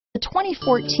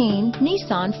2014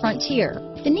 Nissan Frontier.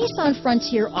 The Nissan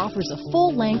Frontier offers a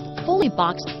full-length, fully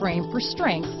boxed frame for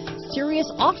strength, serious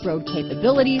off-road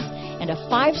capabilities, and a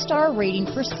 5-star rating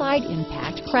for side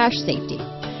impact crash safety.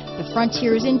 The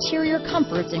Frontier's interior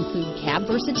comforts include cab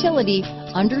versatility,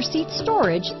 under-seat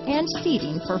storage, and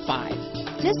seating for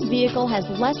 5. This vehicle has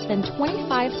less than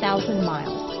 25,000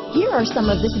 miles. Here are some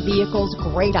of this vehicle's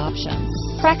great options: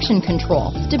 traction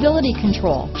control, stability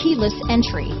control, keyless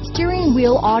entry, steering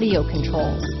wheel audio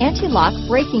controls, anti-lock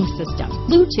braking system,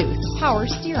 Bluetooth, power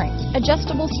steering,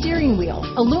 adjustable steering wheel,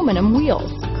 aluminum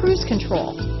wheels, cruise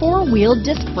control, 4-wheel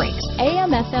disc brakes,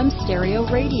 AM/FM stereo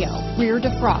radio, rear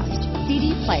defrost,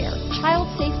 CD player, child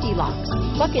safety locks,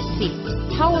 bucket seats,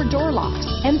 power door locks,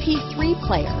 MP3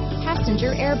 player,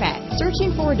 passenger airbag.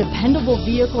 Searching for a dependable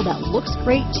vehicle that looks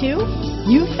great too?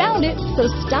 You found it, so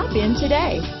stop in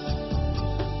today.